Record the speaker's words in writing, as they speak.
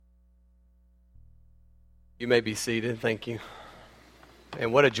You may be seated. Thank you.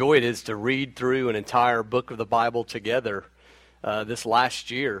 And what a joy it is to read through an entire book of the Bible together this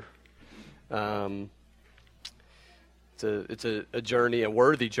last year. It's a journey, a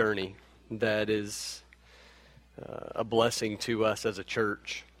worthy journey that is a blessing to us as a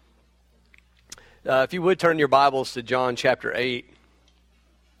church. If you would turn your Bibles to John chapter 8.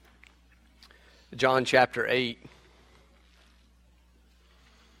 John chapter 8.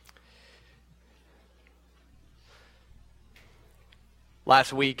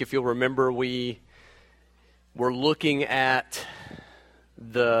 Last week, if you'll remember, we were looking at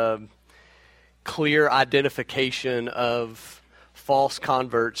the clear identification of false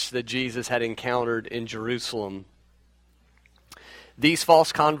converts that Jesus had encountered in Jerusalem. These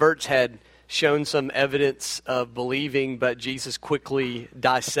false converts had shown some evidence of believing, but Jesus quickly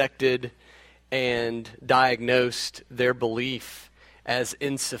dissected and diagnosed their belief as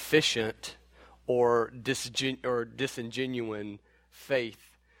insufficient or disingenuine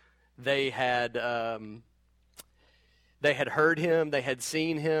faith. They had heard him, they had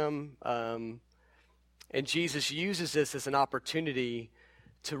seen him, and Jesus uses this as an opportunity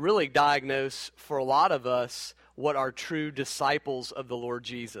to really diagnose for a lot of us what are true disciples of the Lord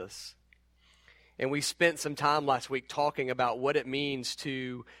Jesus. And we spent some time last week talking about what it means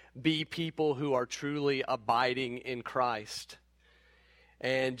to be people who are truly abiding in Christ.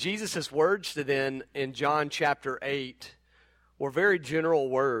 And Jesus' words to them in John chapter 8 were very general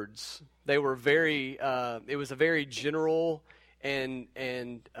words. They were it was a very general and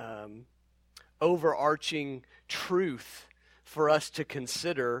overarching truth for us to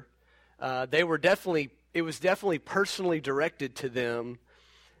consider. It was definitely personally directed to them,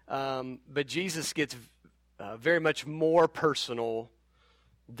 but Jesus gets very much more personal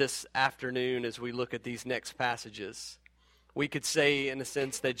this afternoon as we look at these next passages. We could say, in a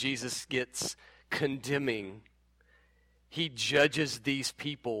sense, that Jesus gets condemning. He judges these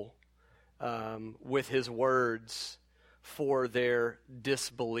people with his words for their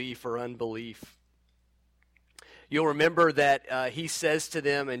disbelief or unbelief. You'll remember that he says to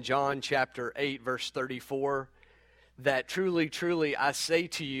them in John chapter 8, verse 34, that truly, truly, I say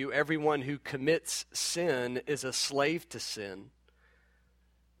to you, everyone who commits sin is a slave to sin.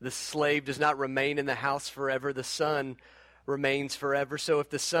 The slave does not remain in the house forever. The Son remains forever. So if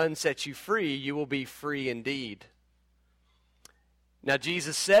the Son sets you free, you will be free indeed. Now,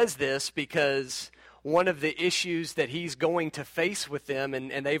 Jesus says this because one of the issues that he's going to face with them,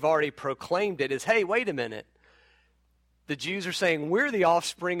 and they've already proclaimed it, is, hey, wait a minute. The Jews are saying, we're the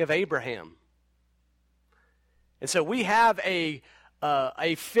offspring of Abraham. And so we have a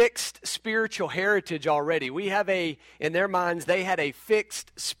fixed spiritual heritage already. We have in their minds, they had a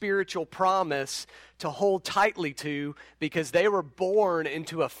fixed spiritual promise to hold tightly to because they were born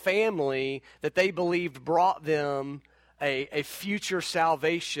into a family that they believed brought them a future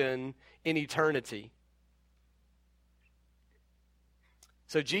salvation in eternity.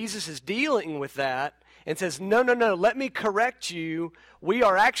 So Jesus is dealing with that and says, no, let me correct you. We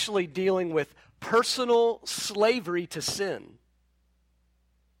are actually dealing with personal slavery to sin.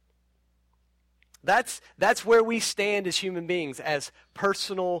 That's where we stand as human beings, as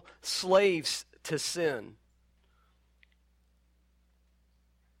personal slaves to sin.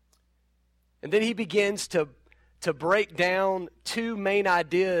 And then he begins to break down two main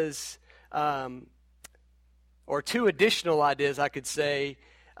ideas, or two additional ideas, I could say,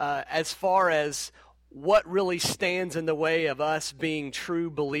 as far as what really stands in the way of us being true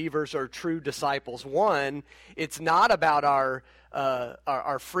believers or true disciples. One, it's not about our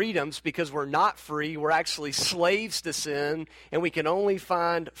freedoms, because we're not free. We're actually slaves to sin, and we can only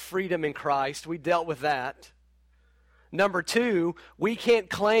find freedom in Christ. We dealt with that. Number two, we can't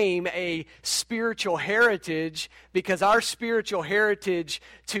claim a spiritual heritage because our spiritual heritage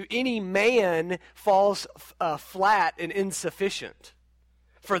to any man falls flat and insufficient.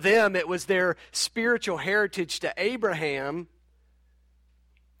 For them, it was their spiritual heritage to Abraham.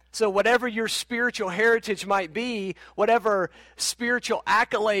 So whatever your spiritual heritage might be, whatever spiritual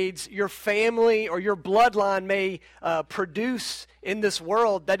accolades your family or your bloodline may produce in this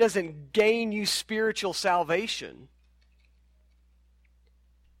world, that doesn't gain you spiritual salvation.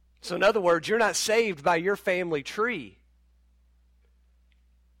 So in other words, you're not saved by your family tree.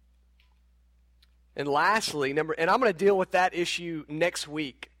 And lastly, and I'm going to deal with that issue next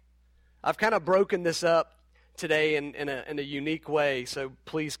week. I've kind of broken this up today in a unique way, so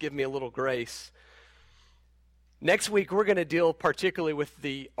please give me a little grace. Next week, we're going to deal particularly with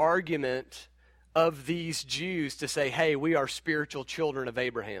the argument of these Jews to say, hey, we are spiritual children of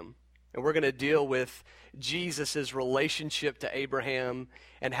Abraham. And we're going to deal with Jesus' relationship to Abraham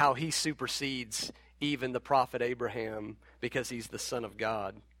and how he supersedes even the prophet Abraham, because he's the son of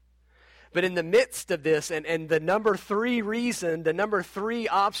God. But in the midst of this, and the number three reason, the number three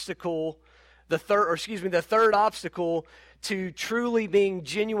obstacle, the third obstacle to truly being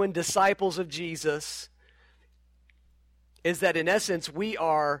genuine disciples of Jesus is that in essence we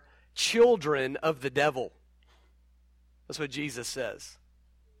are children of the devil. That's what Jesus says.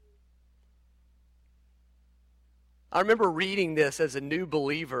 I remember reading this as a new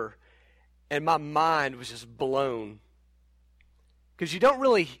believer, and my mind was just blown. Because you don't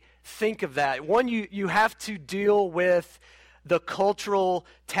really think of that. One, you have to deal with the cultural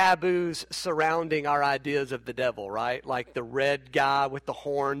taboos surrounding our ideas of the devil, right? Like the red guy with the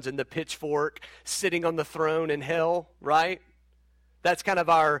horns and the pitchfork sitting on the throne in hell, right? That's kind of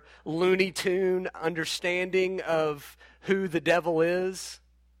our Looney Tune understanding of who the devil is.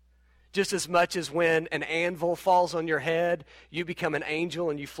 Just as much as when an anvil falls on your head, you become an angel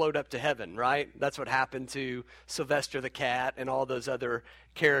and you float up to heaven, right? That's what happened to Sylvester the cat and all those other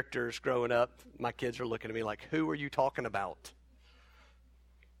characters growing up. My kids are looking at me like, who are you talking about?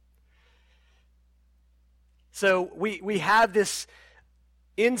 So we have this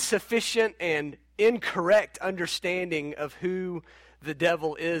insufficient and incorrect understanding of who the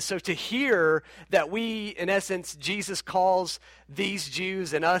devil is. So to hear that we, in essence, Jesus calls these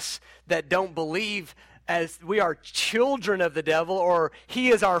Jews and us that don't believe as we are children of the devil, or he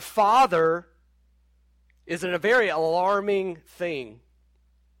is our father, is a very alarming thing.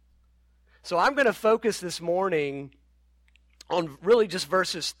 So I'm going to focus this morning on really just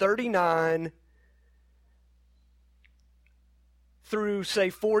verses 39 through,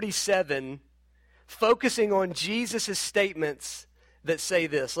 say, 47, focusing on Jesus' statements that say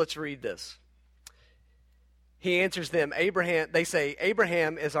this. Let's read this. He answers them, they say,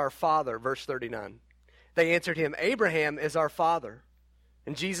 Abraham is our father, verse 39. They answered him, Abraham is our father.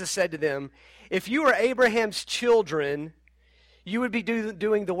 And Jesus said to them, if you were Abraham's children, you would be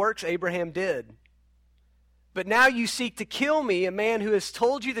doing the works Abraham did. But now you seek to kill me, a man who has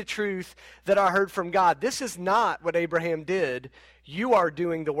told you the truth that I heard from God. This is not what Abraham did. You are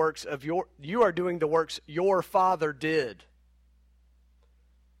doing the works your father did.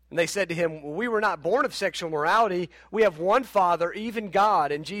 And they said to him, we were not born of sexual morality. We have one Father, even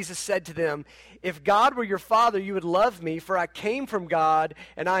God. And Jesus said to them, if God were your Father, you would love me, for I came from God,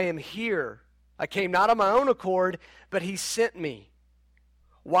 and I am here. I came not on my own accord, but he sent me.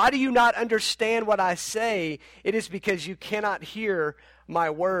 Why do you not understand what I say? It is because you cannot hear my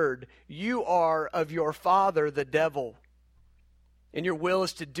word. You are of your father, the devil, and your will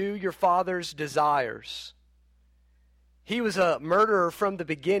is to do your father's desires. He was a murderer from the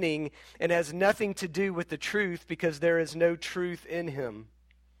beginning and has nothing to do with the truth because there is no truth in him.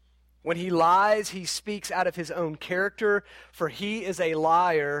 When he lies, he speaks out of his own character, for he is a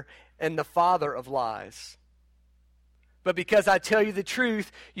liar and the father of lies. But because I tell you the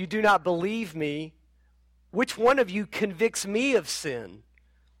truth, you do not believe me. Which one of you convicts me of sin?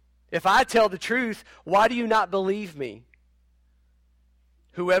 If I tell the truth, why do you not believe me?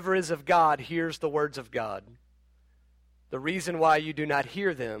 Whoever is of God hears the words of God. The reason why you do not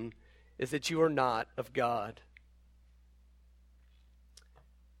hear them is that you are not of God.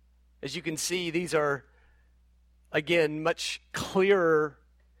 As you can see, these are, again, much clearer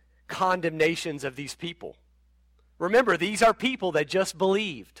condemnations of these people. Remember, these are people that just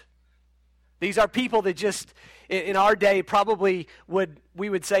believed. These are people that just, in our day, probably we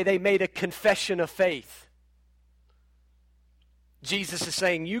would say they made a confession of faith. Jesus is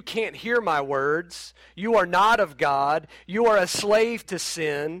saying, you can't hear my words. You are not of God. You are a slave to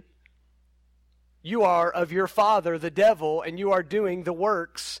sin. You are of your father, the devil, and you are doing the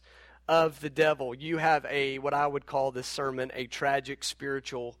works of the devil. You have what I would call this sermon, a tragic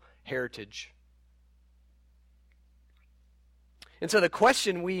spiritual heritage. And so the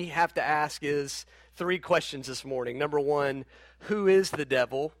question we have to ask is three questions this morning. Number one, who is the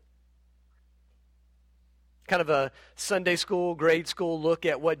devil? Kind of a Sunday school, grade school look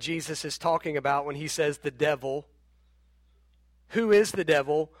at what Jesus is talking about when he says the devil. Who is the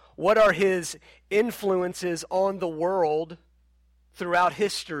devil? What are his influences on the world throughout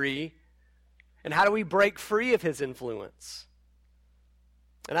history? And how do we break free of his influence?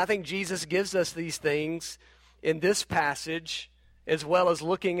 And I think Jesus gives us these things in this passage, as well as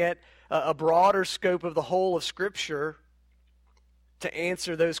looking at a broader scope of the whole of Scripture to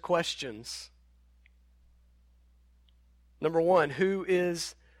answer those questions. Number one, who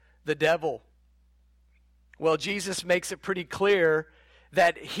is the devil? Well, Jesus makes it pretty clear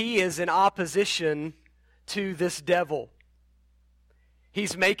that he is in opposition to this devil.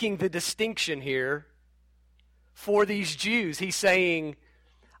 He's making the distinction here for these Jews. He's saying,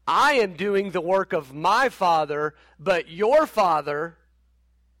 I am doing the work of my Father, but your Father,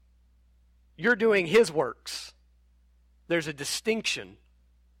 you're doing his works. There's a distinction.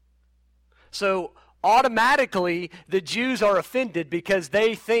 So automatically, the Jews are offended because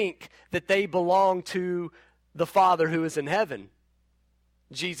they think that they belong to the Father who is in heaven.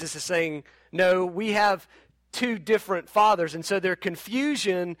 Jesus is saying, no, we have two different fathers. And so their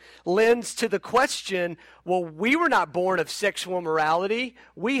confusion lends to the question, well, we were not born of sexual immorality.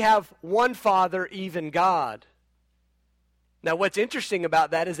 We have one Father, even God. Now, what's interesting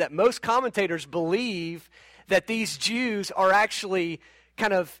about that is that most commentators believe that these Jews are actually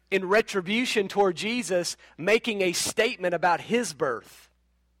kind of in retribution toward Jesus, making a statement about his birth.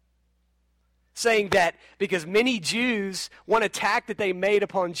 Saying that because many Jews, one attack that they made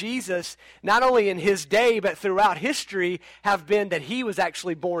upon Jesus, not only in his day but throughout history, have been that he was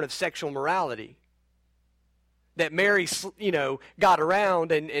actually born of sexual morality. That Mary, got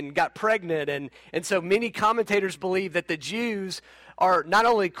around and got pregnant. And so many commentators believe that the Jews are not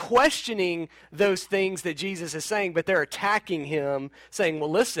only questioning those things that Jesus is saying, but they're attacking him, saying,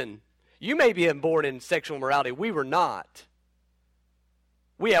 well, listen, you may be born in sexual immorality. We were not.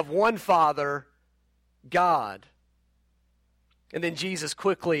 We have one Father, God. And then Jesus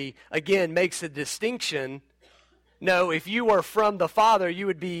quickly, again, makes a distinction. No, if you were from the Father, you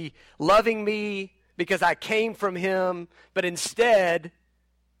would be loving me because I came from him, but instead,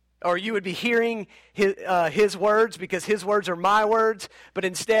 or you would be hearing his words because his words are my words, but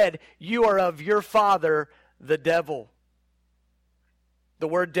instead, you are of your father, the devil. The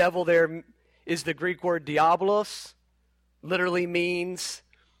word devil there is the Greek word diabolos, literally means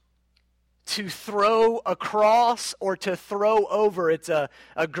to throw across or to throw over. It's a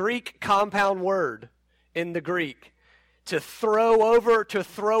Greek compound word in the Greek. To throw over, to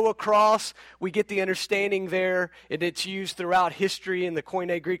throw across, we get the understanding there, and it's used throughout history in the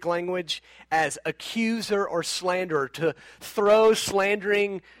Koine Greek language as accuser or slanderer, to throw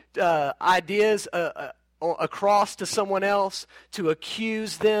slandering ideas across to someone else, to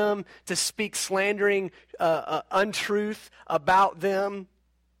accuse them, to speak slandering untruth about them.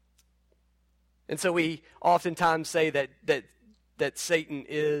 And so we oftentimes say that Satan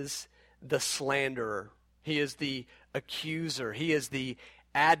is the slanderer. He is the accuser. He is the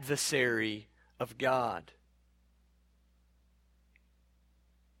adversary of God.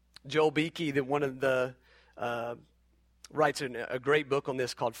 Joel Beeke, one of the writes a great book on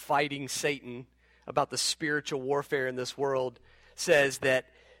this called Fighting Satan, about the spiritual warfare in this world, says that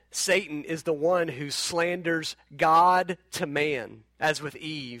Satan is the one who slanders God to man, as with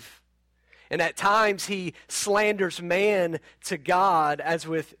Eve. And at times he slanders man to God, as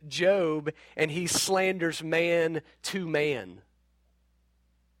with Job, and he slanders man to man.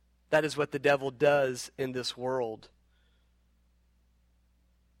 That is what the devil does in this world.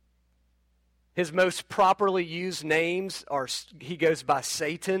 His most properly used names are, he goes by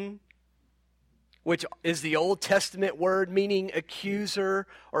Satan, which is the Old Testament word meaning accuser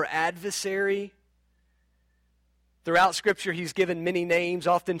or adversary. Throughout Scripture, he's given many names,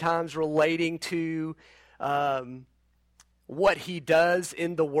 oftentimes relating to what he does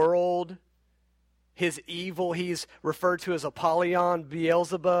in the world. His evil, he's referred to as Apollyon,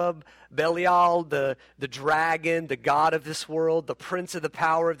 Beelzebub, Belial, the dragon, the god of this world, the prince of the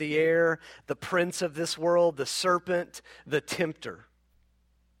power of the air, the prince of this world, the serpent, the tempter.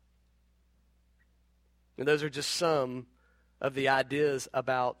 And those are just some of the ideas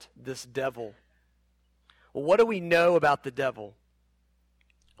about this devil. Well, what do we know about the devil?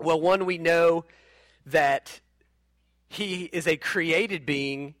 Well, one, we know that he is a created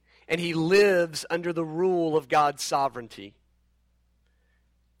being and he lives under the rule of God's sovereignty.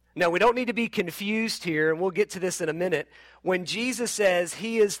 Now, we don't need to be confused here, and we'll get to this in a minute. When Jesus says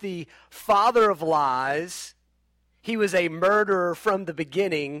he is the father of lies, he was a murderer from the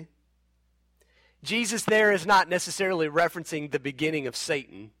beginning, Jesus there is not necessarily referencing the beginning of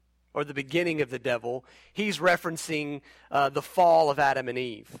Satan or the beginning of the devil. He's referencing the fall of Adam and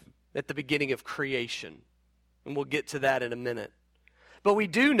Eve at the beginning of creation. And we'll get to that in a minute. But we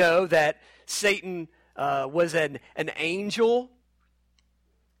do know that Satan was an angel.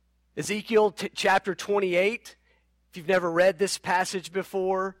 Ezekiel chapter 28, if you've never read this passage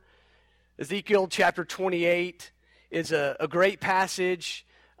before, Ezekiel chapter 28 is a great passage.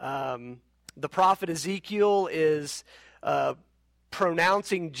 The prophet Ezekiel is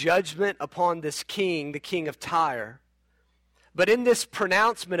pronouncing judgment upon this king, the king of Tyre. But in this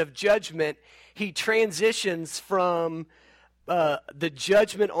pronouncement of judgment, he transitions from the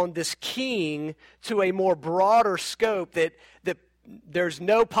judgment on this king to a more broader scope that there's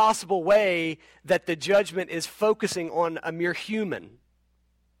no possible way that the judgment is focusing on a mere human.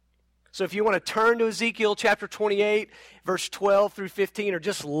 So if you want to turn to Ezekiel chapter 28, verse 12 through 15, or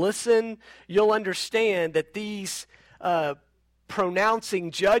just listen, you'll understand that these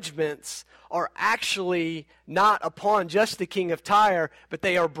pronouncing judgments are actually not upon just the king of Tyre, but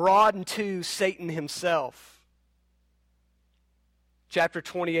they are broadened to Satan himself. Chapter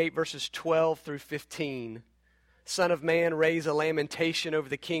 28, verses 12 through 15. Son of man, raise a lamentation over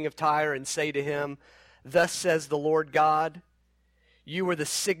the king of Tyre and say to him, Thus says the Lord God, you are the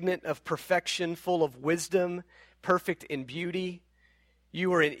signet of perfection, full of wisdom, perfect in beauty.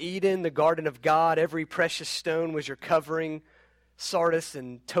 You were in Eden, the garden of God. Every precious stone was your covering, sardius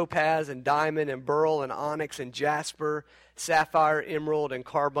and topaz and diamond and beryl and onyx and jasper, sapphire, emerald, and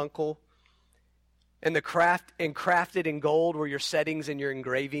carbuncle. And crafted in gold were your settings and your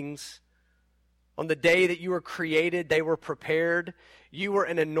engravings. On the day that you were created, they were prepared. You were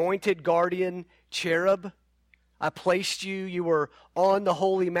an anointed guardian cherub. I placed you. You were on the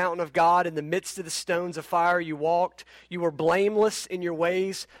holy mountain of God. In the midst of the stones of fire you walked. You were blameless in your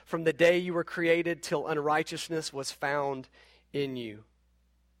ways from the day you were created till unrighteousness was found in you.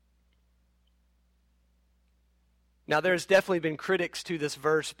 Now, there's definitely been critics to this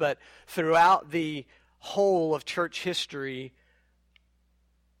verse, but throughout the whole of church history,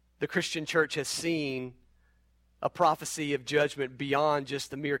 the Christian church has seen a prophecy of judgment beyond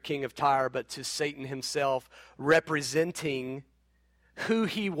just the mere king of Tyre, but to Satan himself, representing who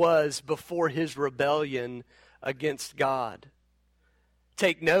he was before his rebellion against God.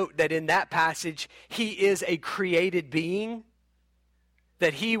 Take note that in that passage, he is a created being,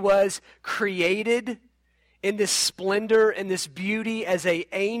 that he was created in this splendor and this beauty as an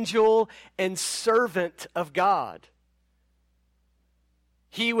angel and servant of God.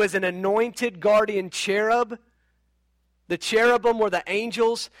 He was an anointed guardian cherub. The cherubim were the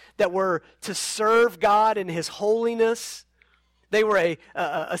angels that were to serve God in his holiness. They were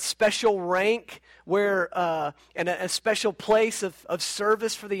a special rank and a special place of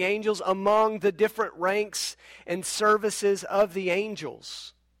service for the angels among the different ranks and services of the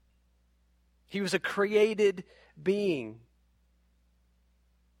angels. He was a created being.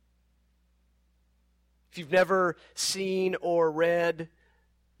 If you've never seen or read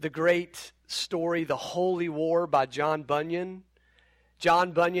the great story, The Holy War by John Bunyan,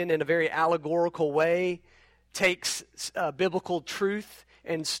 John Bunyan, in a very allegorical way, takes biblical truth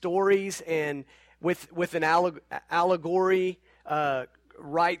and stories and with an allegory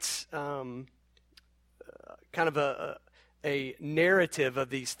writes kind of a narrative of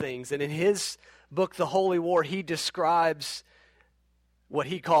these things. And in his book, The Holy War, he describes what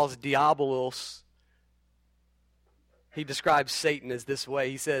he calls Diabolos. He describes Satan as this way.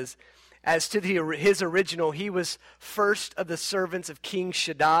 He says, as to his original, he was first of the servants of King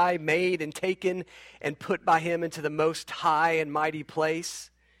Shaddai, made and taken and put by him into the most high and mighty place.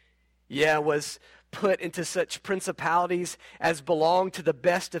 Was put into such principalities as belonged to the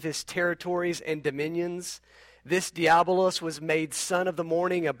best of his territories and dominions. This Diabolos was made son of the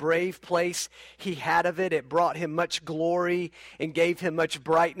morning, a brave place he had of it. It brought him much glory and gave him much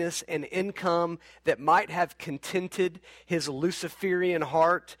brightness and income that might have contented his Luciferian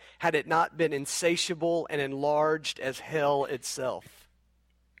heart had it not been insatiable and enlarged as hell itself.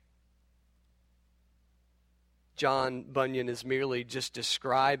 John Bunyan is merely just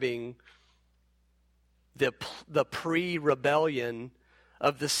describing the pre-rebellion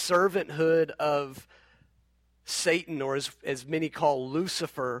of the servanthood of Satan, or as many call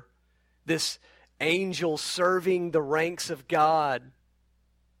Lucifer, this angel serving the ranks of God,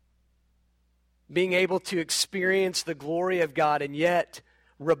 being able to experience the glory of God and yet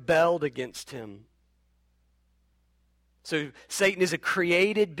rebelled against him. So Satan is a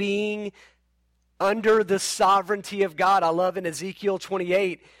created being under the sovereignty of God. I love in Ezekiel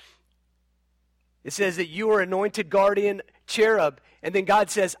 28, it says that you are anointed guardian cherub, and then God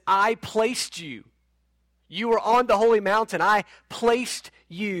says, I placed you. You were on the holy mountain. I placed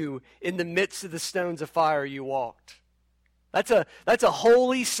you in the midst of the stones of fire you walked. That's a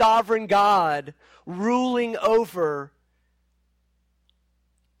holy, sovereign God ruling over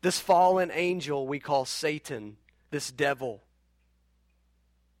this fallen angel we call Satan, this devil.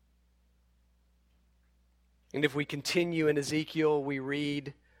 And if we continue in Ezekiel, we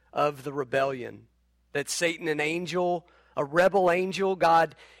read of the rebellion. That Satan, an angel, a rebel angel,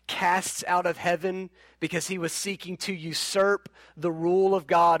 God casts out of heaven because he was seeking to usurp the rule of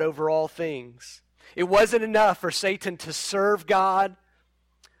God over all things. It wasn't enough for Satan to serve God,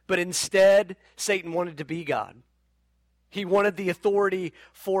 but instead, Satan wanted to be God. He wanted the authority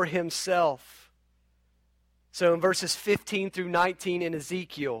for himself. So in verses 15 through 19 in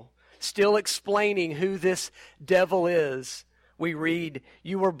Ezekiel, still explaining who this devil is, we read,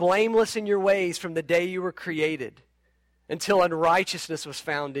 "You were blameless in your ways from the day you were created, until unrighteousness was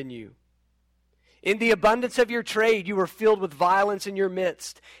found in you. In the abundance of your trade, you were filled with violence in your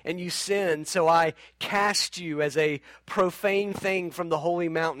midst, and you sinned. So I cast you as a profane thing from the holy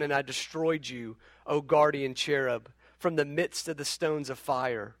mountain, and I destroyed you, O guardian cherub, from the midst of the stones of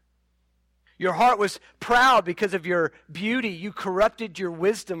fire. Your heart was proud because of your beauty. You corrupted your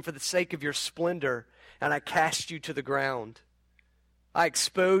wisdom for the sake of your splendor, and I cast you to the ground. I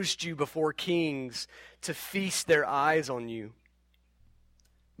exposed you before kings to feast their eyes on you.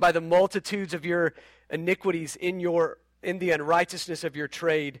 By the multitudes of your iniquities in the unrighteousness of your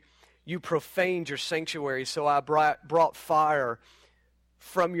trade, you profaned your sanctuary. So I brought fire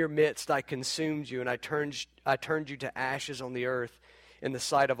from your midst. I consumed you, and I turned you to ashes on the earth in the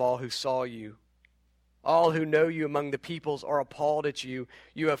sight of all who saw you. All who know you among the peoples are appalled at you.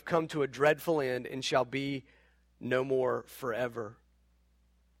 You have come to a dreadful end and shall be no more forever."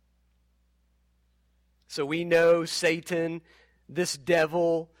 So we know Satan, this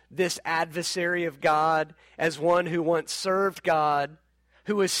devil, this adversary of God, as one who once served God,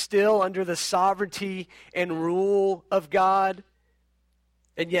 who is still under the sovereignty and rule of God,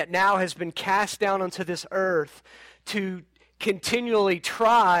 and yet now has been cast down onto this earth to continually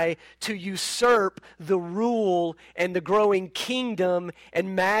try to usurp the rule and the growing kingdom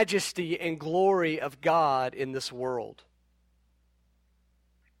and majesty and glory of God in this world.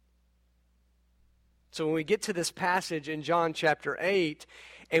 So when we get to this passage in John chapter 8,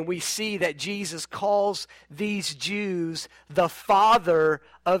 and we see that Jesus calls these Jews the father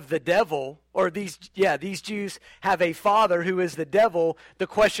of the devil, or these Jews have a father who is the devil, the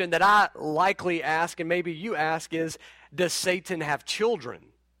question that I likely ask, and maybe you ask, is, does Satan have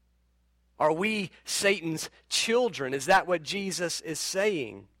children? Are we Satan's children? Is that what Jesus is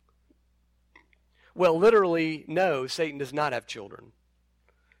saying? Well, literally, no, Satan does not have children.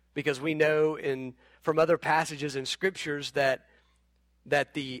 Because we know from other passages in Scriptures that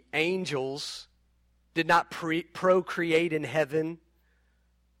the angels did not procreate in heaven.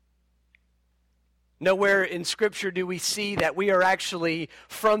 Nowhere in Scripture do we see that we are actually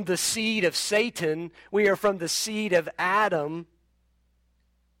from the seed of Satan. We are from the seed of Adam.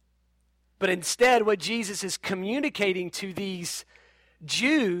 But instead, what Jesus is communicating to these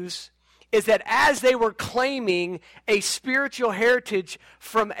Jews is that as they were claiming a spiritual heritage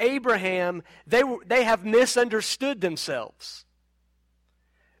from Abraham, they have misunderstood themselves.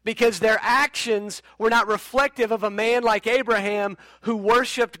 Because their actions were not reflective of a man like Abraham who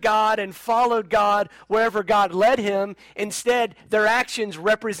worshiped God and followed God wherever God led him. Instead, their actions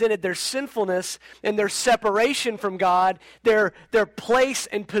represented their sinfulness and their separation from God, their place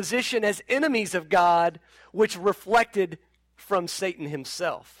and position as enemies of God, which reflected from Satan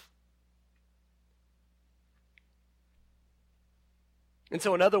himself. And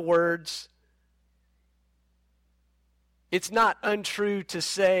so, in other words, it's not untrue to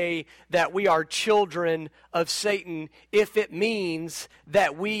say that we are children of Satan if it means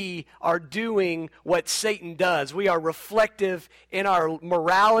that we are doing what Satan does. We are reflective in our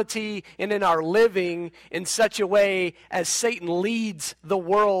morality and in our living in such a way as Satan leads the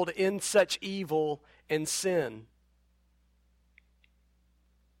world in such evil and sin.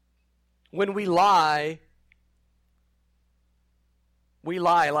 When we lie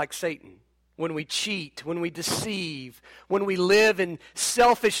like Satan. When we cheat, when we deceive, when we live in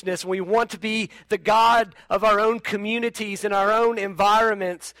selfishness, when we want to be the God of our own communities and our own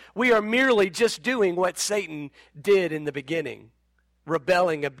environments, we are merely just doing what Satan did in the beginning,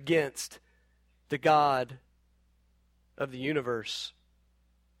 rebelling against the God of the universe.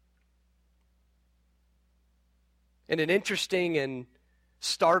 And an interesting and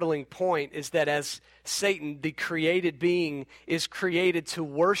startling point is that as Satan, the created being, is created to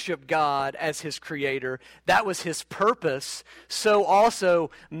worship God as his creator, that was his purpose, so also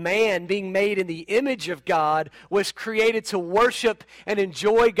man, being made in the image of God, was created to worship and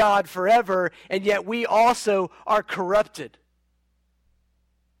enjoy God forever, and yet we also are corrupted.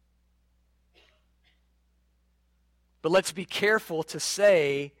 But let's be careful to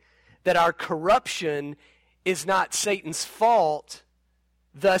say that our corruption is not Satan's fault.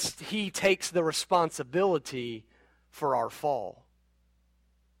 Thus, he takes the responsibility for our fall.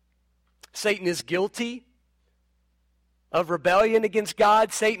 Satan is guilty of rebellion against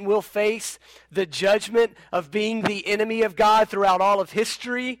God. Satan will face the judgment of being the enemy of God throughout all of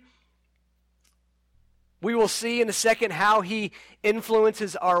history. We will see in a second how he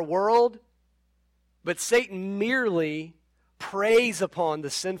influences our world. But Satan merely preys upon the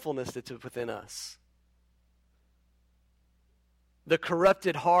sinfulness that's within us. The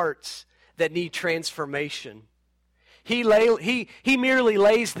corrupted hearts that need transformation. He merely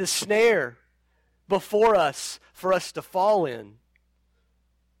lays the snare before us for us to fall in.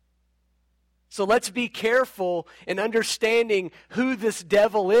 So let's be careful in understanding who this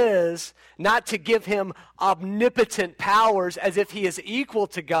devil is, not to give him omnipotent powers as if he is equal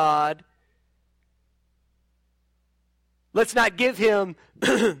to God. Let's not give him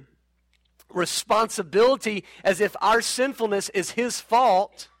responsibility as if our sinfulness is his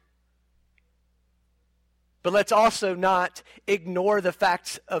fault. But let's also not ignore the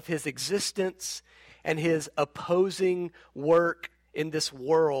facts of his existence and his opposing work in this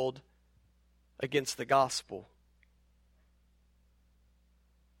world against the gospel.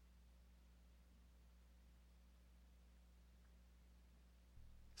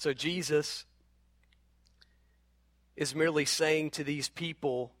 So Jesus is merely saying to these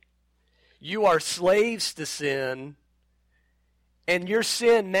people, you are slaves to sin, and your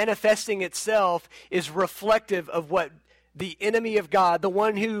sin manifesting itself is reflective of what the enemy of God, the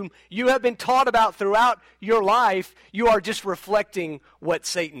one whom you have been taught about throughout your life, you are just reflecting what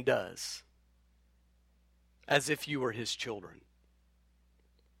Satan does, as if you were his children.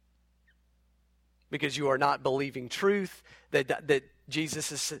 Because you are not believing truth that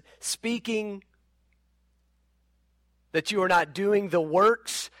Jesus is speaking, that you are not doing the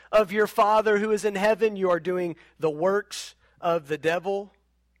works of your Father who is in heaven, you are doing the works of the devil.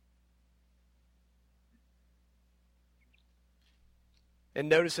 And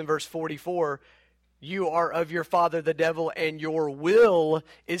notice in verse 44, you are of your father the devil, and your will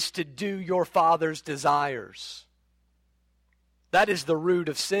is to do your father's desires. That is the root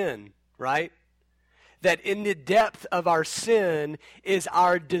of sin, right? That in the depth of our sin is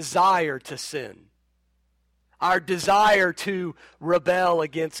our desire to sin. Our desire to rebel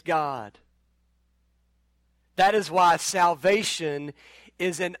against God. That is why salvation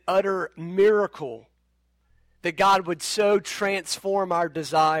is an utter miracle. That God would so transform our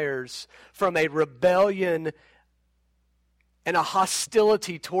desires from a rebellion and a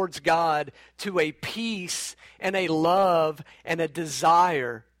hostility towards God to a peace and a love and a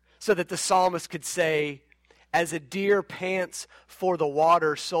desire, so that the psalmist could say, as a deer pants for the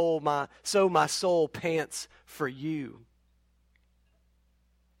water, so my soul pants for you.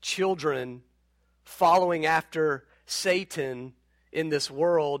 Children following after Satan in this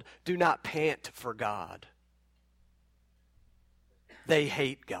world do not pant for God. They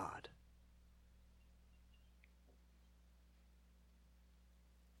hate God.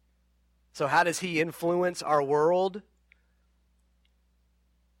 So how does he influence our world?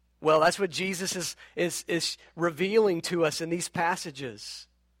 Well, that's what Jesus is revealing to us in these passages.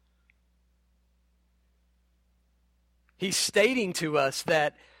 He's stating to us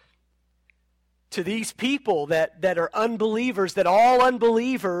that to these people that are unbelievers, that all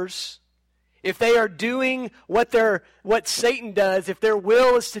unbelievers, if they are doing what Satan does, if their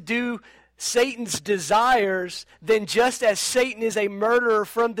will is to do Satan's desires, then just as Satan is a murderer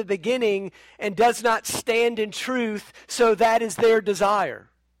from the beginning and does not stand in truth, so that is their desire.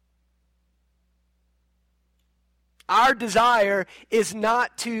 Our desire is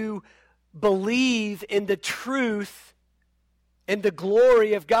not to believe in the truth and the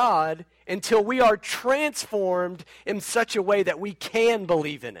glory of God until we are transformed in such a way that we can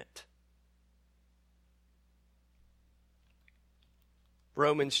believe in it.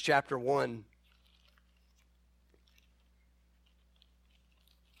 Romans chapter 1.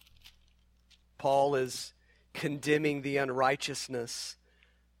 Paul is condemning the unrighteousness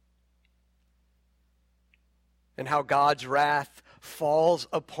and how God's wrath falls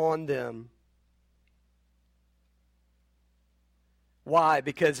upon them. Why?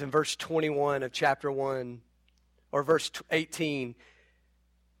 Because in verse 21 of chapter 1, or verse 18,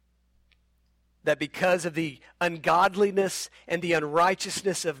 that because of the ungodliness and the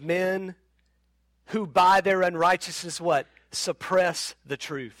unrighteousness of men, who by their unrighteousness, what? Suppress the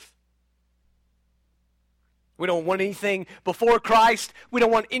truth. We don't want anything before Christ. We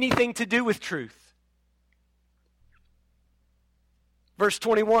don't want anything to do with truth. Verse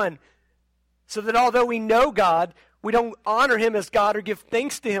 21, so that although we know God, we don't honor him as God or give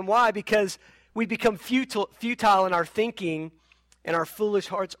thanks to him. Why? Because we become futile in our thinking, and our foolish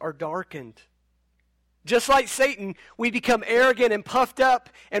hearts are darkened. Just like Satan, we become arrogant and puffed up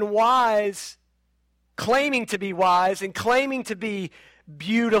and wise, claiming to be wise and claiming to be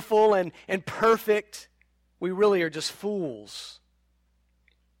beautiful and perfect. We really are just fools.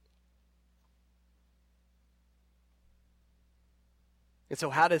 And so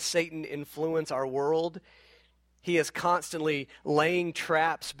how does Satan influence our world? He is constantly laying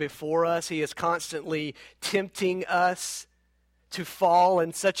traps before us. He is constantly tempting us to fall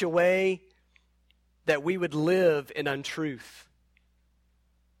in such a way that we would live in untruth.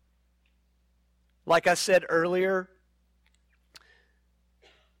 Like I said earlier,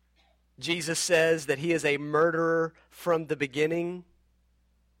 Jesus says that he is a murderer from the beginning.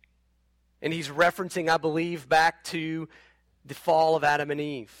 And he's referencing, I believe, back to the fall of Adam and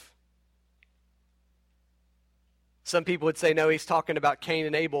Eve. Some people would say, no, he's talking about Cain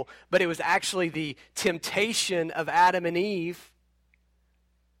and Abel. But it was actually the temptation of Adam and Eve,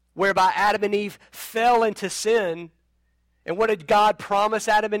 whereby Adam and Eve fell into sin. And what did God promise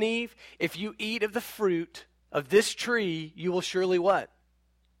Adam and Eve? If you eat of the fruit of this tree, you will surely what?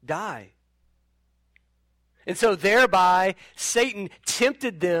 Die. And so thereby, Satan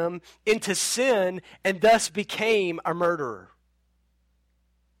tempted them into sin and thus became a murderer.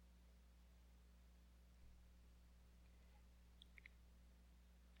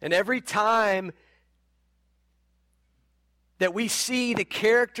 And every time that we see the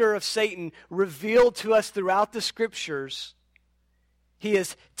character of Satan revealed to us throughout the Scriptures, he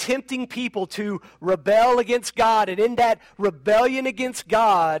is tempting people to rebel against God. And in that rebellion against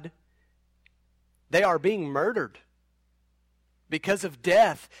God, they are being murdered because of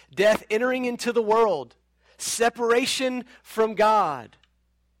death. Death entering into the world. Separation from God.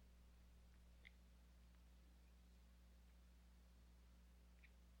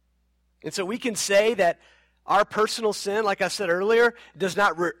 And so we can say that our personal sin, like I said earlier, does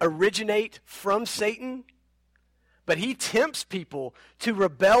not originate from Satan, but he tempts people to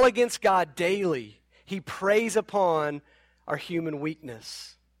rebel against God daily. He preys upon our human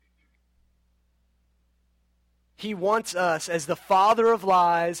weakness. He wants us, as the father of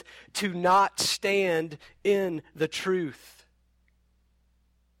lies, to not stand in the truth.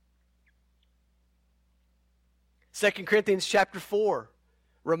 2 Corinthians chapter 4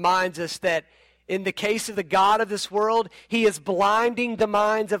 reminds us that in the case of the god of this world, he is blinding the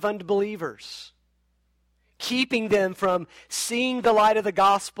minds of unbelievers, keeping them from seeing the light of the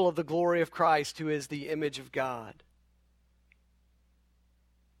gospel of the glory of Christ, who is the image of God.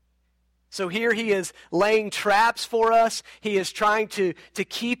 So here he is laying traps for us. He is trying to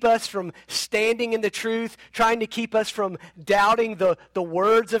keep us from standing in the truth, trying to keep us from doubting the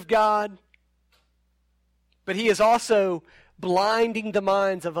words of God. But he is also blinding the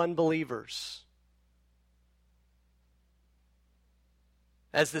minds of unbelievers.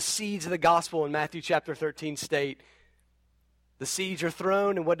 As the seeds of the gospel in Matthew chapter 13 state, the seeds are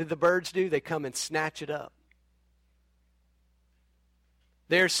thrown, and what did the birds do? They come and snatch it up.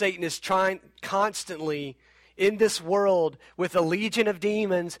 There Satan is trying constantly in this world with a legion of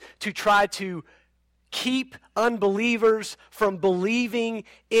demons to try to keep unbelievers from believing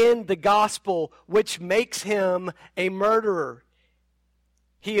in the gospel, which makes him a murderer.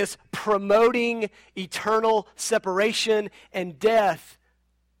 He is promoting eternal separation and death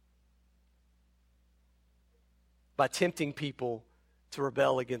by tempting people to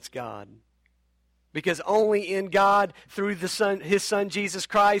rebel against God. Because only in God, through His Son Jesus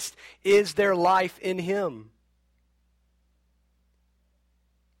Christ, is there life in Him.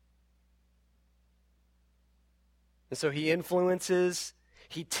 And so he influences,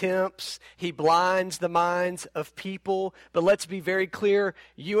 he tempts, he blinds the minds of people. But let's be very clear,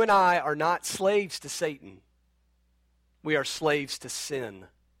 you and I are not slaves to Satan. We are slaves to sin.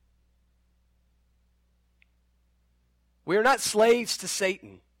 We are not slaves to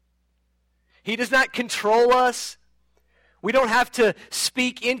Satan. He does not control us. We don't have to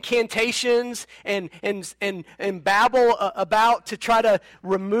speak incantations and babble about to try to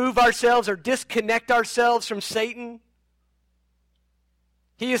remove ourselves or disconnect ourselves from Satan.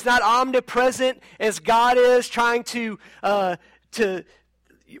 He is not omnipresent as God is, trying to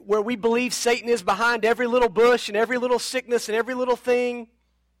where we believe Satan is behind every little bush and every little sickness and every little thing.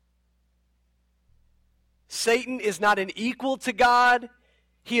 Satan is not an equal to God.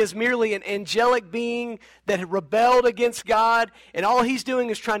 He is merely an angelic being that had rebelled against God, and all he's doing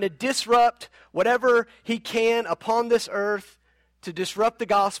is trying to disrupt whatever he can upon this earth to disrupt the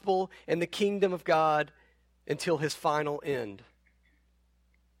gospel and the kingdom of God until his final end.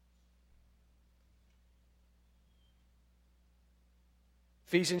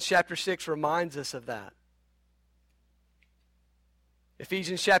 Ephesians chapter 6 reminds us of that.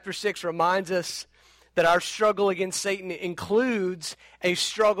 Ephesians chapter 6 reminds us that our struggle against Satan includes a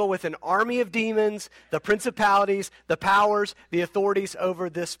struggle with an army of demons, the principalities, the powers, the authorities over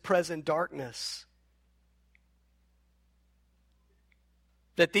this present darkness.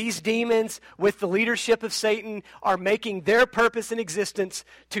 That these demons, with the leadership of Satan, are making their purpose in existence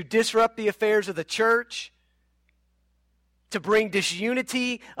to disrupt the affairs of the church, to bring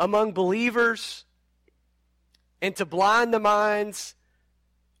disunity among believers, and to blind the minds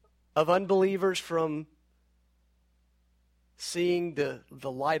of unbelievers from seeing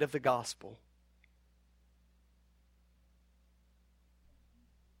the light of the gospel.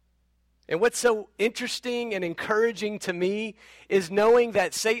 And what's so interesting and encouraging to me is knowing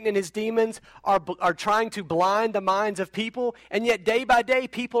that Satan and his demons are trying to blind the minds of people, and yet day by day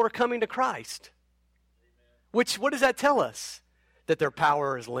people are coming to Christ. What does that tell us? That their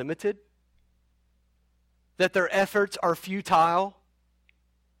power is limited, that their efforts are futile,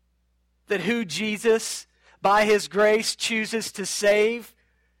 that who Jesus, by his grace, chooses to save,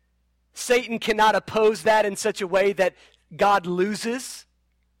 Satan cannot oppose that in such a way that God loses.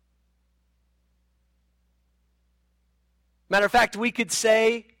 Matter of fact, we could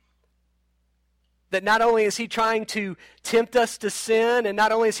say that not only is he trying to tempt us to sin, and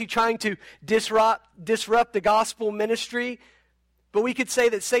not only is he trying to disrupt the gospel ministry, but we could say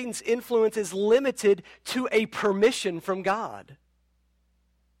that Satan's influence is limited to a permission from God.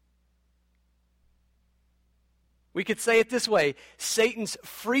 We could say it this way: Satan's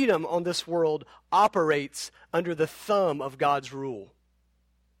freedom on this world operates under the thumb of God's rule.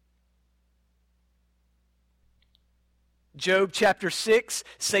 Job chapter 6,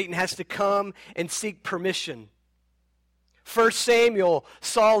 Satan has to come and seek permission. 1 Samuel,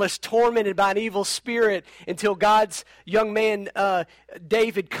 Saul is tormented by an evil spirit until God's young man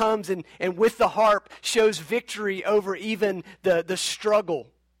David comes and with the harp shows victory over even the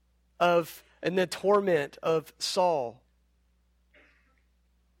struggle of and the torment of Saul.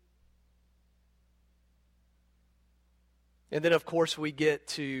 And then, of course, we get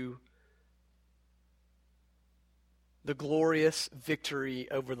to the glorious victory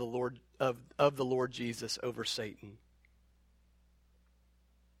over the Lord of the Lord Jesus over Satan.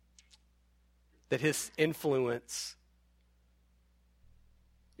 That his influence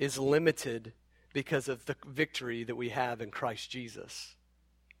is limited because of the victory that we have in Christ Jesus.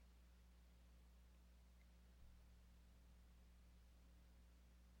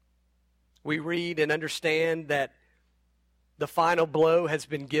 We read and understand that the final blow has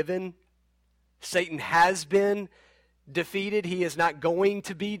been given. Satan has been defeated. He is not going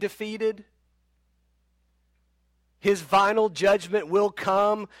to be defeated. His final judgment will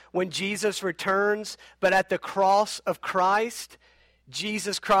come when Jesus returns, but at the cross of Christ,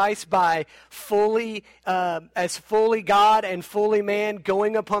 Jesus Christ, by as fully God and fully man,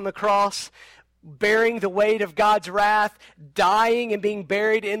 going upon the cross, bearing the weight of God's wrath, dying and being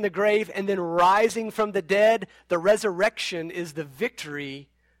buried in the grave, and then rising from the dead, the resurrection is the victory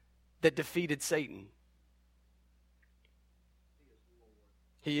that defeated Satan.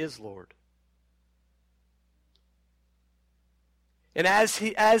 He is Lord. And as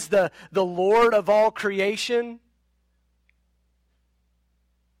the Lord of all creation,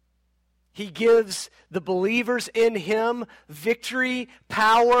 He gives the believers in Him victory,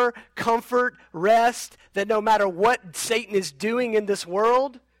 power, comfort, rest, that no matter what Satan is doing in this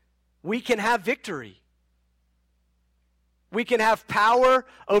world, we can have victory. We can have power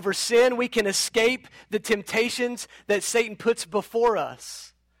over sin. We can escape the temptations that Satan puts before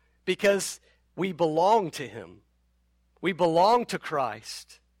us because we belong to Him. We belong to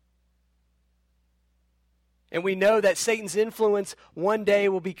Christ. And we know that Satan's influence one day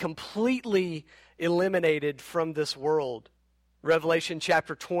will be completely eliminated from this world. Revelation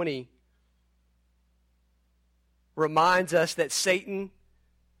chapter 20 reminds us that Satan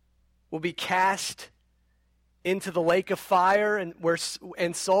will be cast into the lake of fire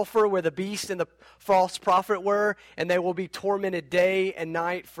and sulfur where the beast and the false prophet were, and they will be tormented day and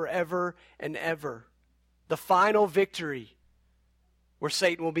night forever and ever. The final victory where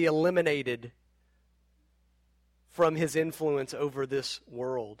Satan will be eliminated from his influence over this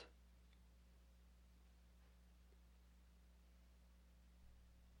world.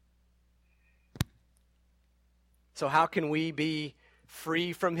 So how can we be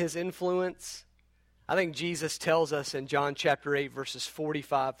free from his influence? I think Jesus tells us in John chapter 8, verses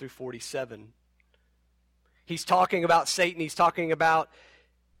 45 through 47. He's talking about Satan. He's talking about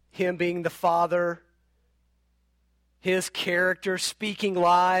him being the father, his character, speaking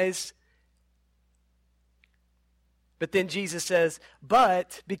lies. But then Jesus says,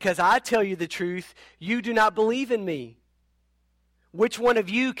 "But because I tell you the truth, you do not believe in me. Which one of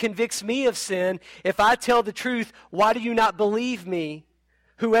you convicts me of sin? If I tell the truth, why do you not believe me?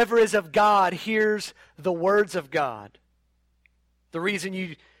 Whoever is of God hears the words of God. The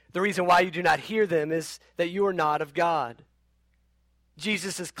reason why you do not hear them is that you are not of God."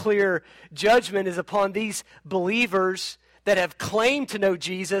 Jesus' clear judgment is upon these believers that have claimed to know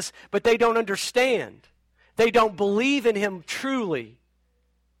Jesus, but they don't understand. They don't believe in Him truly.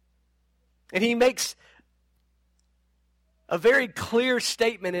 And He makes a very clear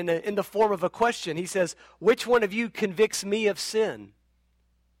statement in the form of a question. He says, which one of you convicts me of sin?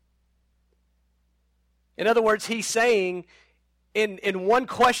 In other words, he's saying, in one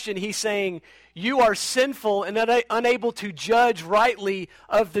question, he's saying, you are sinful and unable to judge rightly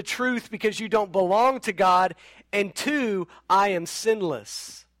of the truth because you don't belong to God. And two, I am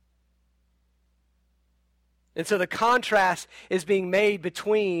sinless. And so the contrast is being made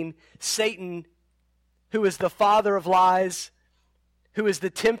between Satan, who is the father of lies, who is the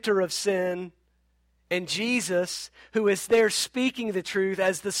tempter of sin, and Jesus, who is there speaking the truth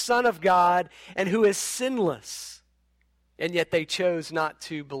as the Son of God and who is sinless. And yet they chose not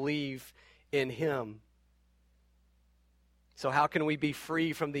to believe in him. So how can we be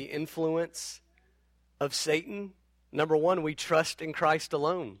free from the influence of Satan? Number one, we trust in Christ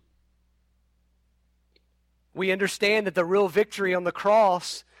alone. We understand that the real victory on the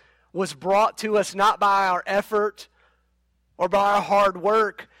cross was brought to us not by our effort or by our hard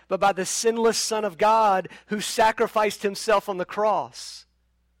work, but by the sinless Son of God who sacrificed himself on the cross,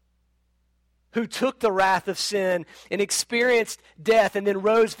 who took the wrath of sin and experienced death and then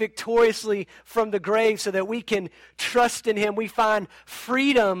rose victoriously from the grave so that we can trust in him. We find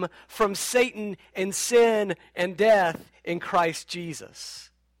freedom from Satan and sin and death in Christ Jesus.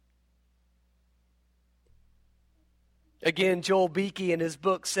 Again, Joel Beeke in his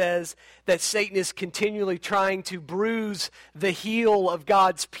book says that Satan is continually trying to bruise the heel of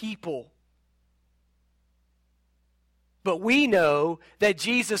God's people. But we know that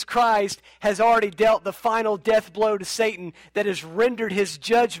Jesus Christ has already dealt the final death blow to Satan that has rendered his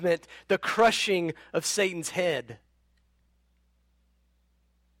judgment the crushing of Satan's head.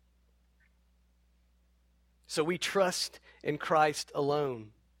 So we trust in Christ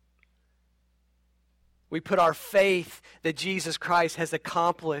alone. We put our faith that Jesus Christ has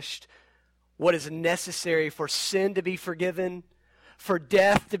accomplished what is necessary for sin to be forgiven, for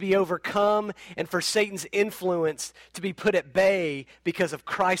death to be overcome, and for Satan's influence to be put at bay because of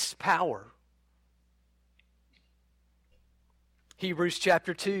Christ's power. Hebrews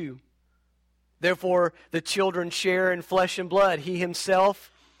chapter 2. Therefore, the children share in flesh and blood. He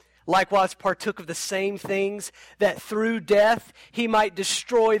himself likewise partook of the same things, that through death he might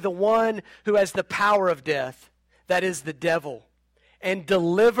destroy the one who has the power of death, that is the devil, and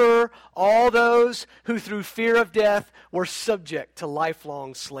deliver all those who through fear of death were subject to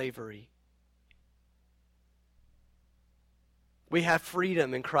lifelong slavery. We have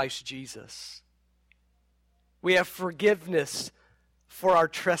freedom in Christ Jesus. We have forgiveness for our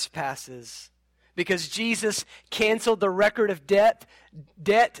trespasses, because Jesus canceled the record of debt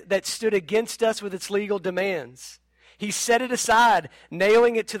that stood against us with its legal demands. He set it aside,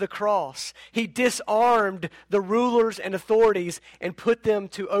 nailing it to the cross. He disarmed the rulers and authorities and put them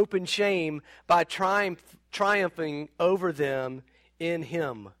to open shame by triumphing over them in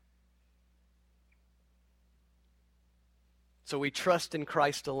him. So we trust in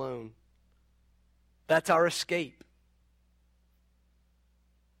Christ alone. That's our escape.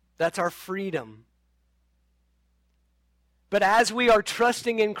 That's our freedom. But as we are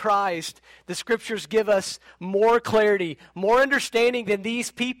trusting in Christ, the Scriptures give us more clarity, more understanding than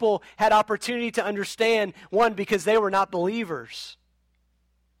these people had opportunity to understand. One, because they were not believers.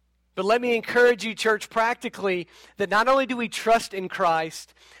 But let me encourage you, church, practically, that not only do we trust in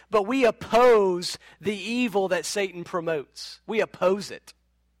Christ, but we oppose the evil that Satan promotes. We oppose it.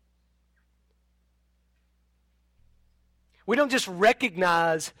 We don't just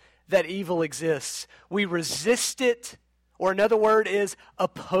recognize that evil exists. We resist it, or another word is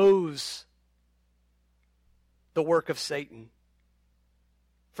oppose the work of Satan.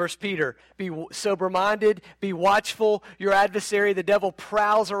 1 Peter, be sober-minded, be watchful. Your adversary, the devil,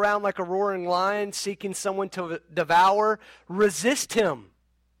 prowls around like a roaring lion, seeking someone to devour. Resist him.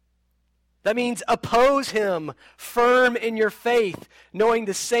 That means oppose him, firm in your faith, knowing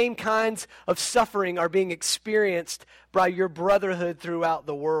the same kinds of suffering are being experienced by your brotherhood throughout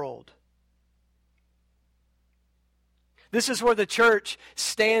the world. This is where the church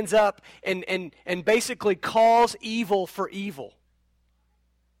stands up and basically calls evil for evil.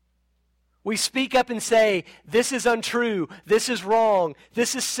 We speak up and say, this is untrue, this is wrong,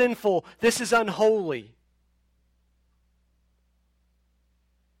 this is sinful, this is unholy.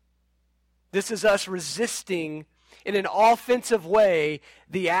 This is us resisting in an offensive way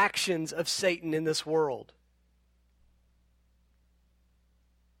the actions of Satan in this world.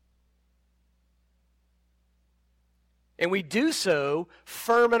 And we do so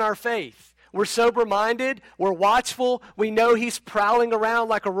firm in our faith. We're sober-minded, we're watchful, we know he's prowling around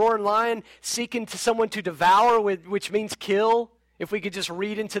like a roaring lion, seeking to someone to devour, which means kill, if we could just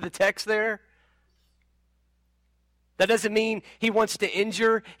read into the text there. That doesn't mean he wants to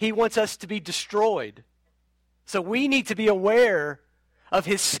injure. He wants us to be destroyed. So we need to be aware of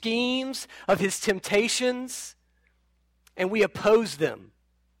his schemes, of his temptations, and we oppose them.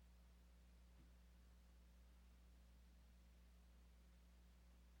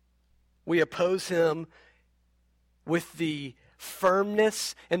 We oppose him with the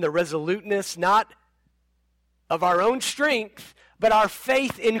firmness and the resoluteness, not of our own strength, but our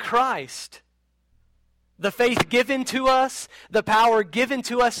faith in Christ. The faith given to us, the power given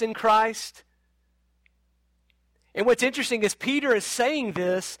to us in Christ. And what's interesting is Peter is saying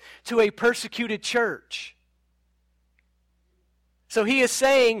this to a persecuted church. So he is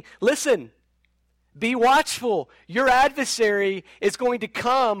saying, listen, be watchful. Your adversary is going to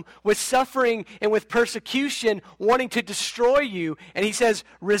come with suffering and with persecution, wanting to destroy you. And he says,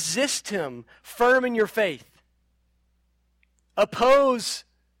 resist him, firm in your faith. Oppose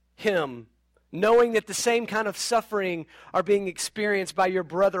him, knowing that the same kind of suffering are being experienced by your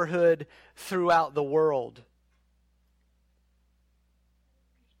brotherhood throughout the world.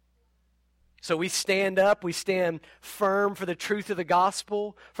 So we stand up, we stand firm for the truth of the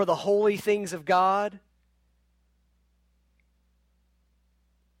gospel, for the holy things of God.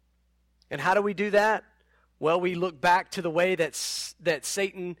 And how do we do that? Well, we look back to the way that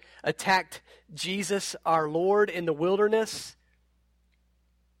Satan attacked Jesus, our Lord, in the wilderness.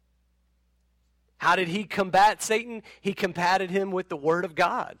 How did he combat Satan? He combated him with the Word of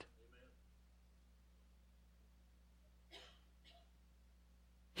God.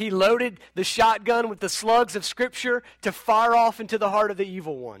 He loaded the shotgun with the slugs of Scripture to fire off into the heart of the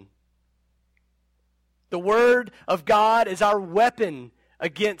evil one. The Word of God is our weapon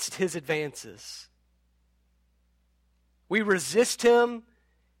against his advances. We resist him,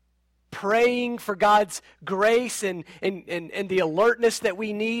 praying for God's grace and the alertness that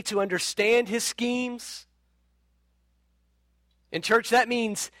we need to understand his schemes. In church, that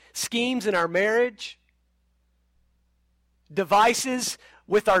means schemes in our marriage, devices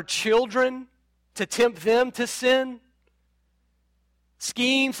with our children to tempt them to sin,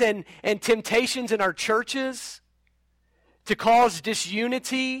 schemes and temptations in our churches to cause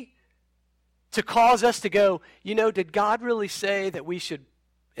disunity, to cause us to go, did God really say that we should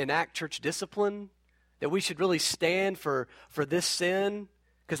enact church discipline? That we should really stand for this sin?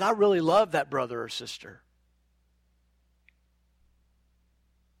 Because I really love that brother or sister.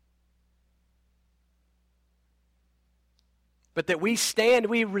 But that we stand,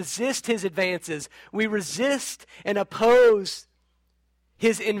 we resist his advances. We resist and oppose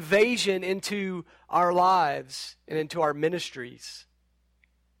his invasion into our lives and into our ministries.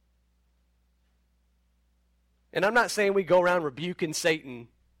 And I'm not saying we go around rebuking Satan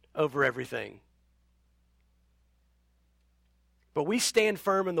over everything. But we stand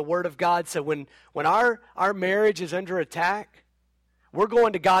firm in the Word of God, so when our marriage is under attack, we're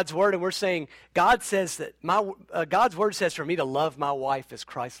going to God's Word and we're saying, God says that God's Word says for me to love my wife as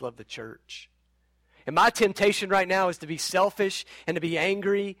Christ loved the church. And my temptation right now is to be selfish and to be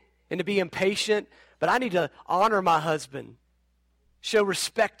angry and to be impatient, but I need to honor my husband, show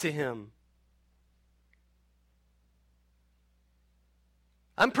respect to him.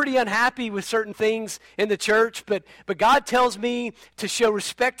 I'm pretty unhappy with certain things in the church, but God tells me to show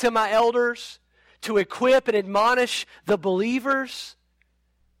respect to my elders, to equip and admonish the believers.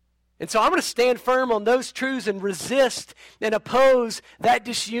 And so I'm going to stand firm on those truths and resist and oppose that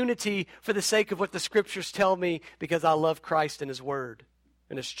disunity for the sake of what the Scriptures tell me, because I love Christ and his Word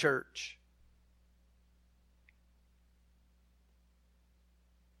and his church.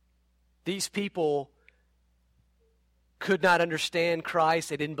 These people could not understand Christ.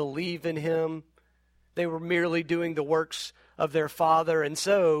 They didn't believe in him. They were merely doing the works of their father. And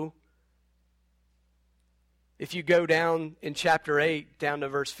so, if you go down in chapter 8, down to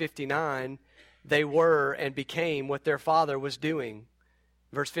verse 59, they were and became what their father was doing.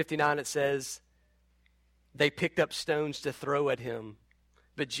 Verse 59, it says, they picked up stones to throw at him,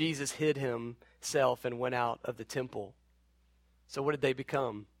 but Jesus hid himself and went out of the temple. So what did they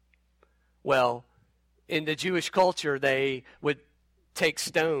become? Well, in the Jewish culture, they would take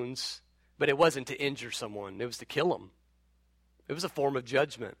stones, but it wasn't to injure someone. It was to kill them. It was a form of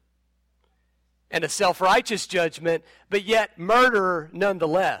judgment. And a self-righteous judgment, but yet murder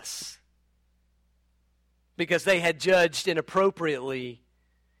nonetheless. Because they had judged inappropriately,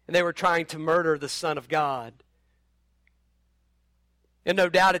 and they were trying to murder the Son of God. And no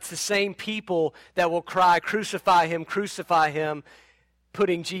doubt it's the same people that will cry, crucify him,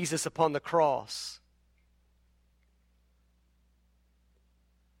 putting Jesus upon the cross.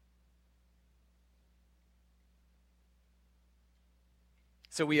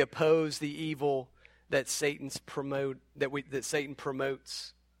 So we oppose the evil that Satan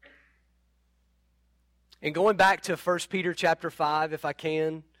promotes. And going back to 1 Peter chapter 5, if I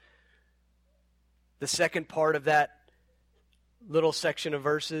can, the second part of that little section of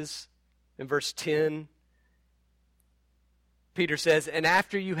verses, in verse 10, Peter says, "And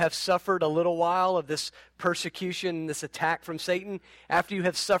after you have suffered a little while of this persecution, this attack from Satan, after you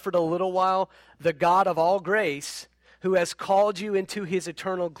have suffered a little while, the God of all grace, who has called you into his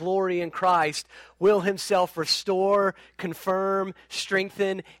eternal glory in Christ, will himself restore, confirm,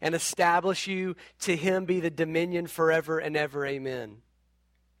 strengthen, and establish you. To him be the dominion forever and ever. Amen."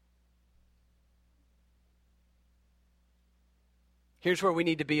 Here's where we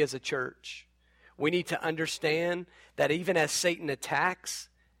need to be as a church. We need to understand that even as Satan attacks,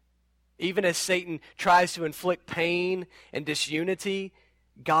 even as Satan tries to inflict pain and disunity,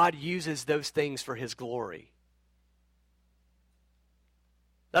 God uses those things for his glory.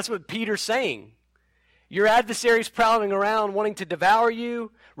 That's what Peter's saying. Your adversary's prowling around wanting to devour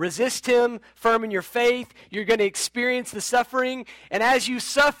you. Resist him, firm in your faith. You're going to experience the suffering. And as you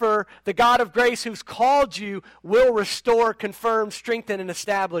suffer, the God of grace who's called you will restore, confirm, strengthen, and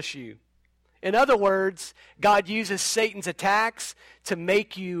establish you. In other words, God uses Satan's attacks to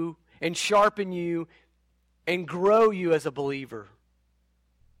make you and sharpen you and grow you as a believer.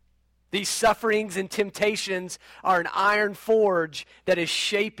 These sufferings and temptations are an iron forge that is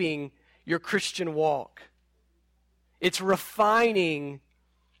shaping your Christian walk. It's refining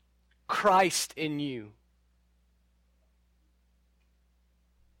Christ in you.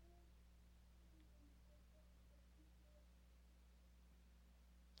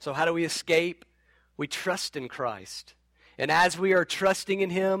 So how do we escape? We trust in Christ. And as we are trusting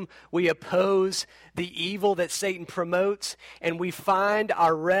in him, we oppose the evil that Satan promotes, and we find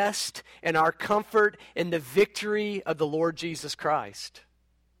our rest and our comfort in the victory of the Lord Jesus Christ.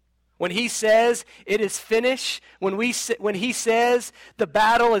 When he says it is finished, when he says the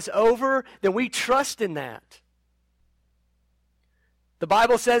battle is over, then we trust in that. The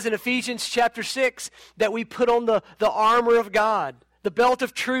Bible says in Ephesians chapter 6 that we put on the armor of God, the belt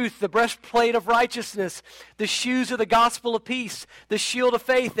of truth, the breastplate of righteousness, the shoes of the gospel of peace, the shield of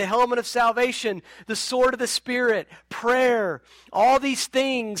faith, the helmet of salvation, the sword of the Spirit, prayer. All these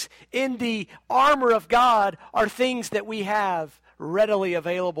things in the armor of God are things that we have readily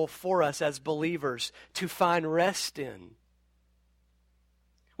available for us as believers to find rest in.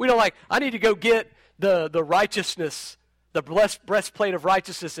 We don't I need to go get the righteousness, the breastplate of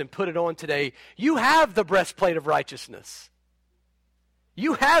righteousness and put it on today. You have the breastplate of righteousness.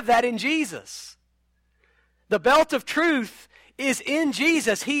 You have that in Jesus. The belt of truth is in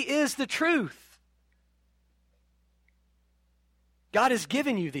Jesus. He is the truth. God has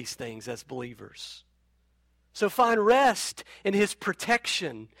given you these things as believers. So find rest in his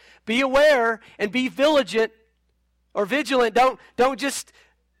protection. Be aware and be vigilant. Don't just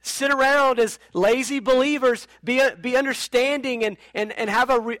sit around as lazy believers. Be understanding and have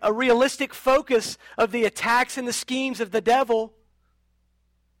a realistic focus of the attacks and the schemes of the devil.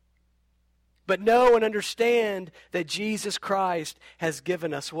 But know and understand that Jesus Christ has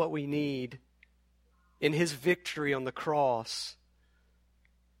given us what we need in his victory on the cross.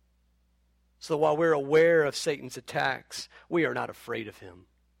 So while we're aware of Satan's attacks, we are not afraid of him.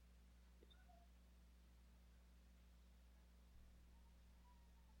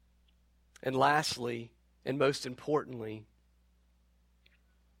 And lastly, and most importantly,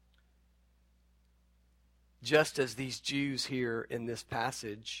 just as these Jews here in this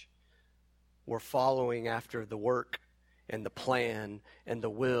passage were following after the work and the plan and the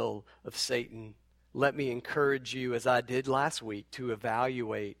will of Satan, let me encourage you, as I did last week, to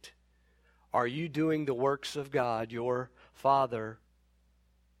evaluate: are you doing the works of God, your Father,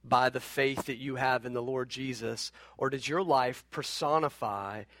 by the faith that you have in the Lord Jesus, or does your life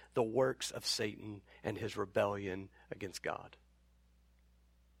personify the works of Satan and his rebellion against God?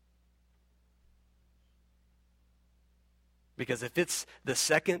 Because if it's the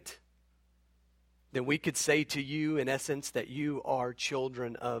second, then we could say to you, in essence, that you are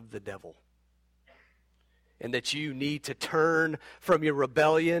children of the devil. And that you need to turn from your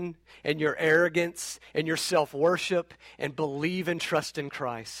rebellion and your arrogance and your self-worship and believe and trust in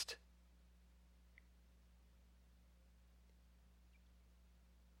Christ.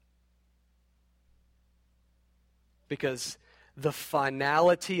 Because the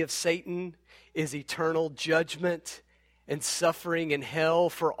finality of Satan is eternal judgment and suffering in hell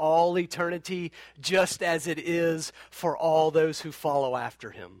for all eternity, just as it is for all those who follow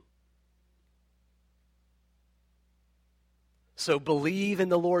after him. So believe in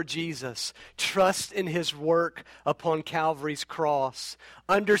the Lord Jesus. Trust in his work upon Calvary's cross.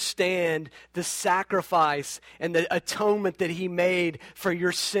 Understand the sacrifice and the atonement that he made for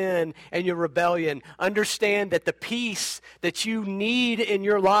your sin and your rebellion. Understand that the peace that you need in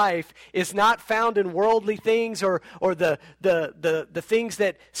your life is not found in worldly things or the things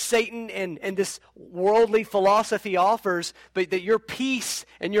that Satan and this worldly philosophy offers, but that your peace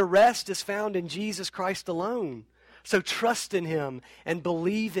and your rest is found in Jesus Christ alone. So trust in him and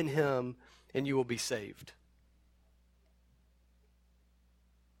believe in him, and you will be saved.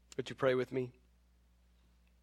 Would you pray with me?